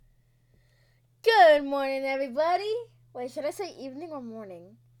Good morning, everybody. Wait, should I say evening or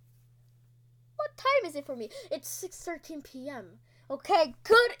morning? What time is it for me? It's 6:13 p.m. Okay,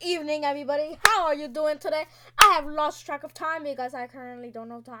 good evening, everybody. How are you doing today? I have lost track of time because I currently don't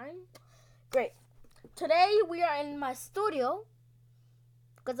know time. Great. Today we are in my studio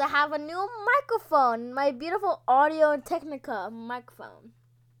because I have a new microphone, my beautiful Audio Technica microphone.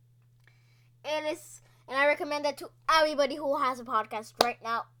 And I recommend it to everybody who has a podcast right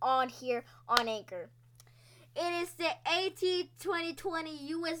now on here on Anchor. It is the AT2020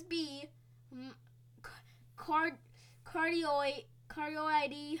 USB cardioid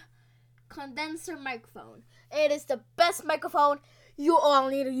condenser microphone. It is the best microphone. You all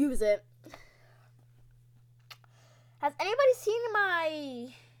need to use it. Has anybody seen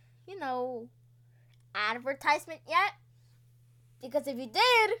my, advertisement yet? Because if you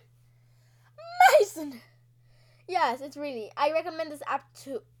did, Mason. Yes, it's really. I recommend this app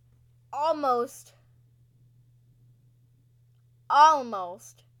to almost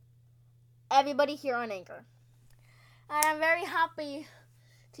everybody here on Anchor. I am very happy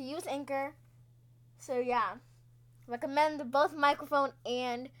to use Anchor. So yeah, recommend both microphone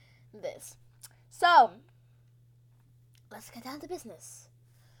and this. So, let's get down to business.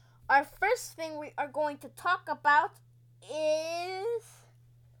 Our first thing we are going to talk about is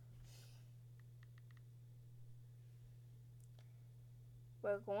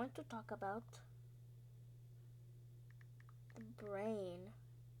the brain.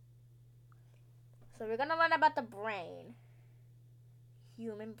 So we're going to learn about the brain.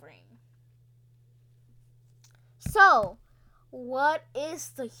 Human brain. So, what is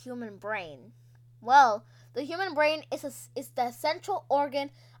the human brain? Well, the human brain is the central organ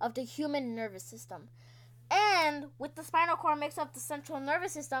of the human nervous system. And with the spinal cord makes up the central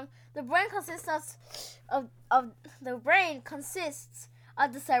nervous system, the brain consists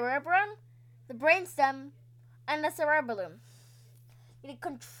of the cerebrum, the brainstem, and the cerebellum. It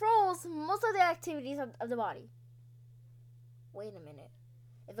controls most of the activities of the body. Wait a minute.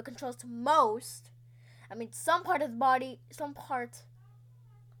 If it controls most, some part of the body, some part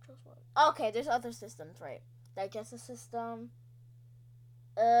controls what? Okay, there's other systems, right? Digestive system.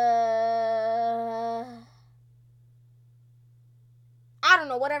 I don't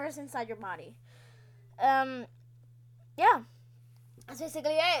know, whatever's inside your body. Yeah. That's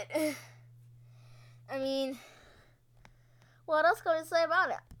basically it. What else can we say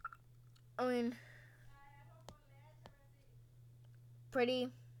about it?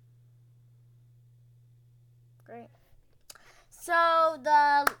 Pretty great. So how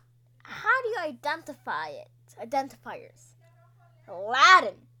do you identify it? Identifiers.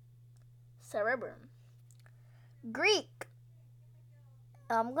 Latin. Cerebrum. Greek.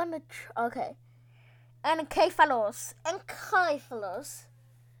 Okay. Encephalos.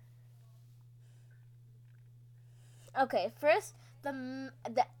 Okay, first the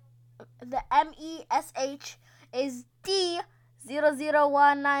MESH is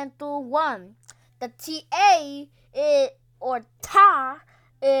D001921. The TA or TA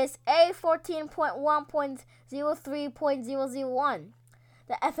is A14.1.03.001.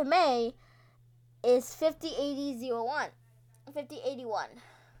 The FMA is 508001. 5081.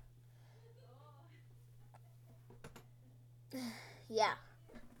 Yeah.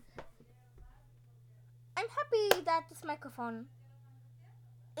 I'm happy that this microphone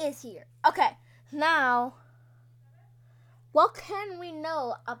is here. Okay, now, what can we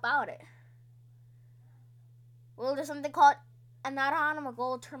know about it? Well, there's something called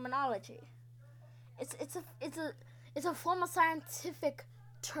anatomical terminology. It's a form of scientific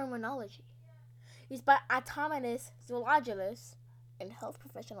terminology used by anatomists, zoologists, and health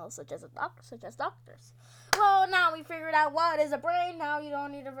professionals such as doctors. Well, now we figured out what is a brain. Now you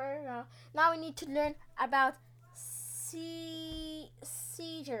don't need a now we need to learn about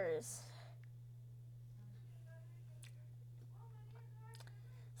seizures.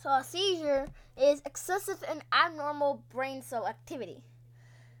 So a seizure is excessive and abnormal brain cell activity.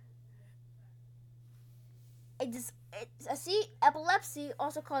 Epilepsy,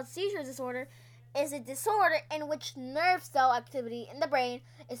 also called seizure disorder, is a disorder in which nerve cell activity in the brain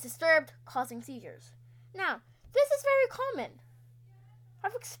is disturbed, causing seizures. Now, this is very common.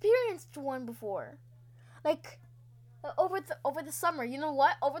 I've experienced one before. Like, over the summer. You know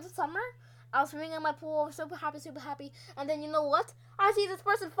what? Over the summer, I was swimming in my pool, super happy. And then you know what? I see this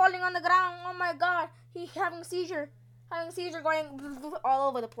person falling on the ground. Oh my god. He's having a seizure going all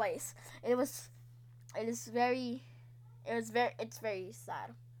over the place. It's very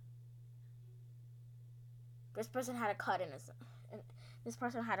sad. This person had a cut in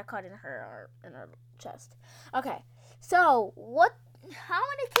her chest. Okay, so what how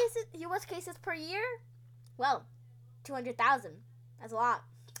many U.S. cases per year? Well, 200,000. That's a lot,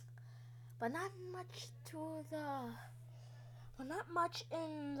 but not much not much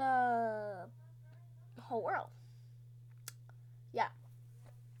in the whole world. Yeah.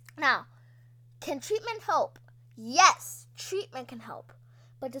 Now, can treatment help? Yes, treatment can help,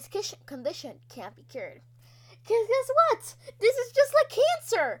 but this condition can't be cured. Because guess what? This is just like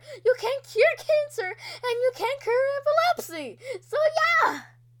cancer. You can't cure cancer, and you can't cure epilepsy. So yeah.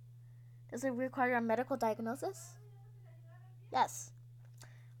 Does it require a medical diagnosis? Yes.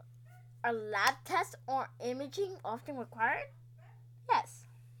 Are lab tests or imaging often required? Yes.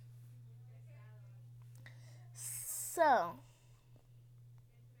 So,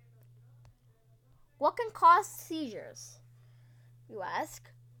 what can cause seizures? You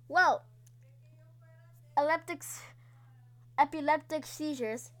ask. Well, epileptic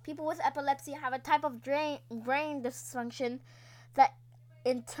seizures. People with epilepsy have a type of brain dysfunction that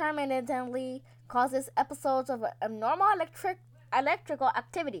intermittently causes episodes of abnormal electrical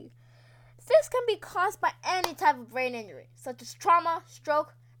activity. This can be caused by any type of brain injury, such as trauma,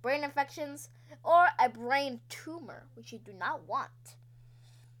 stroke, brain infections, or a brain tumor, which you do not want.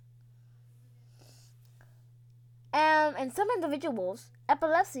 And in some individuals,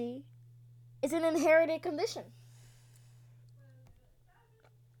 epilepsy is an inherited condition.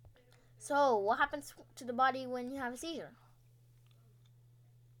 So, what happens to the body when you have a seizure?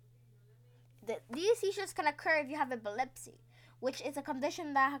 These seizures can occur if you have epilepsy, which is a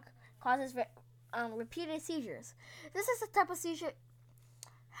condition that causes repeated seizures. This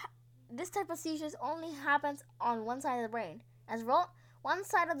type of seizures only happens on one side of the brain. As well, one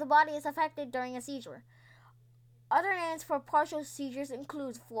side of the body is affected during a seizure. Other names for partial seizures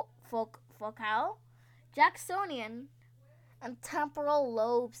include focal, Jacksonian, and temporal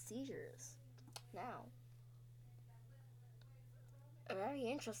lobe seizures. Now,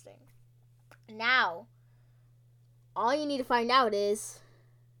 very interesting. Now, all you need to find out is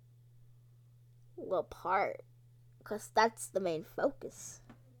what part, because that's the main focus.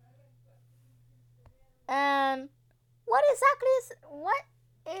 And what is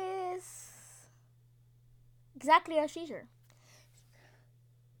exactly a seizure?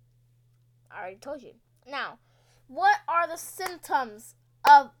 I already told you. Now, what are the symptoms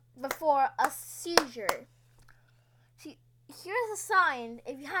before a seizure? See, here's a sign.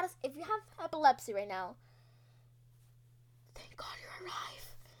 If you have epilepsy right now, thank God you're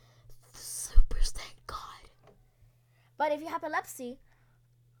alive. Super thank God. But if you have epilepsy,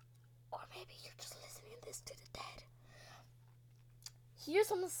 or maybe you're just listening to this to the dead, here's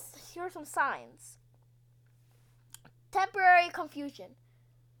some signs. Temporary confusion,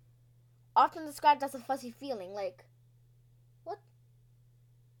 often described as a fuzzy feeling, like what?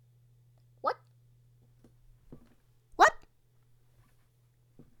 What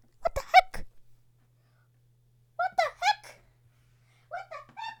the heck? What the heck? What the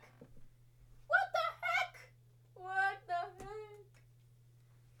heck? What the heck? What the heck?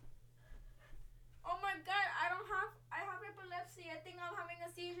 Oh my God, I have epilepsy. I think I'm having a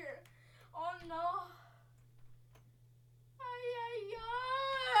seizure. Oh no. Ay, ay,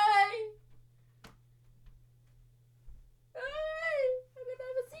 ay. Ay, I'm gonna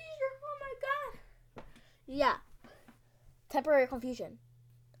have a seizure. Oh my God. Yeah. Temporary confusion.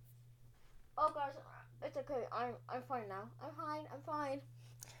 Oh gosh, it's okay. I'm fine now. I'm fine.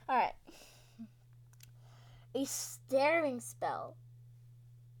 All right. A staring spell.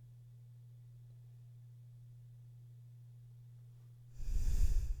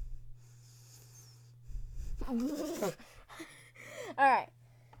 All right.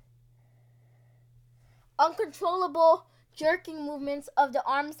 Uncontrollable jerking movements of the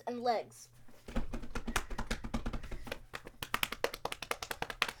arms and legs.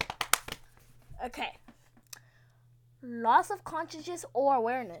 Okay. Loss of consciousness or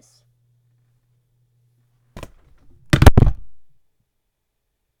awareness.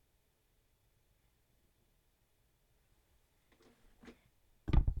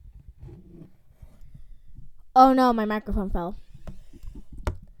 Oh no, my microphone fell.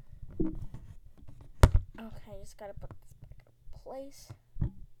 Okay, just gotta put this back in place.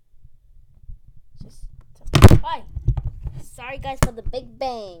 Hi. Sorry guys for the big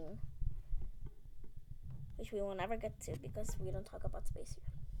bang. Which we will never get to because we don't talk about space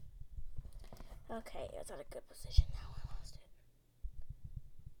here. Okay, it's at a good position now. I lost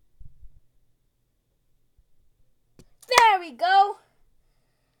it. There we go.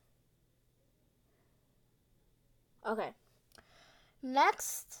 Okay.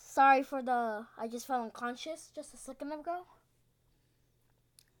 Next, sorry for I just fell unconscious just a second ago.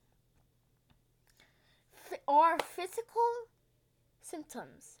 Or physical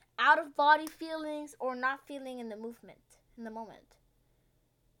symptoms, out of body feelings, or not feeling in the moment. Oh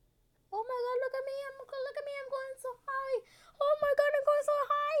my God, look at me! I'm going so high. Oh my God, I'm going so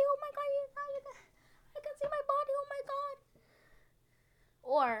high. Oh my God, I can see my body. Oh my God.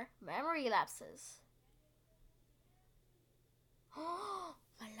 Or memory lapses. Oh,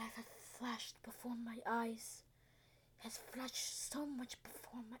 my life has flashed before my eyes. It has flashed so much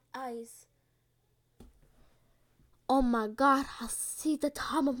before my eyes. Oh my God, I see the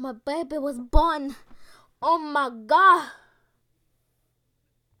time of my baby was born. Oh my God.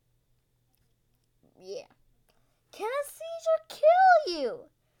 Yeah. Can a seizure kill you?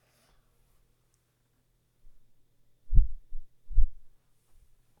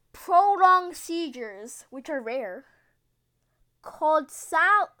 Prolonged seizures, which are rare, called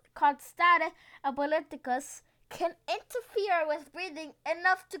status epilepticus, can interfere with breathing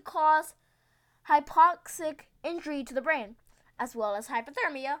enough to cause hypoxic injury to the brain, as well as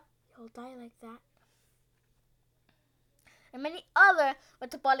hypothermia. You'll die like that. And many other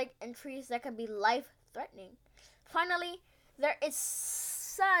metabolic injuries that can be life-threatening. Finally, there is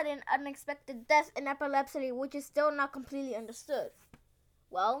sudden unexpected death in epilepsy, which is still not completely understood.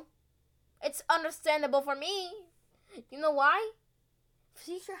 Well, it's understandable for me. You know why?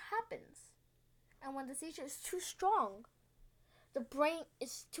 Seizure happens. And when the seizure is too strong, the brain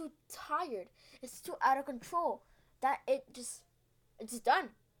is too tired, it's too out of control, that it's done.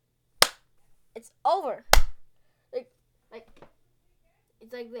 It's over. Like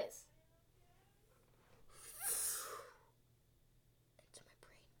it's like this. Into my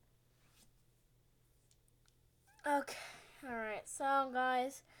brain. Okay, alright, so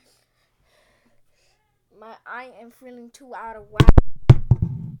guys, I am feeling too out of whack.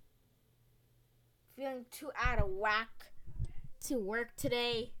 To work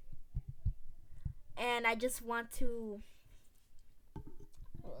today. And I just want to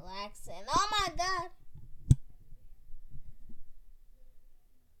relax and oh my God.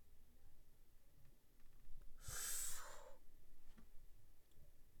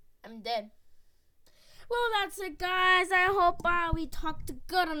 I'm dead. Well, that's it, guys. I hope we talked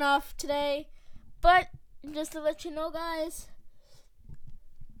good enough today. But just to let you know, guys,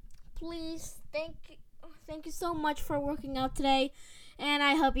 please thank you so much for working out today, and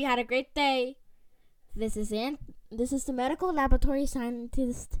I hope you had a great day. This is the medical laboratory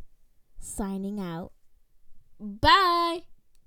scientist signing out. Bye.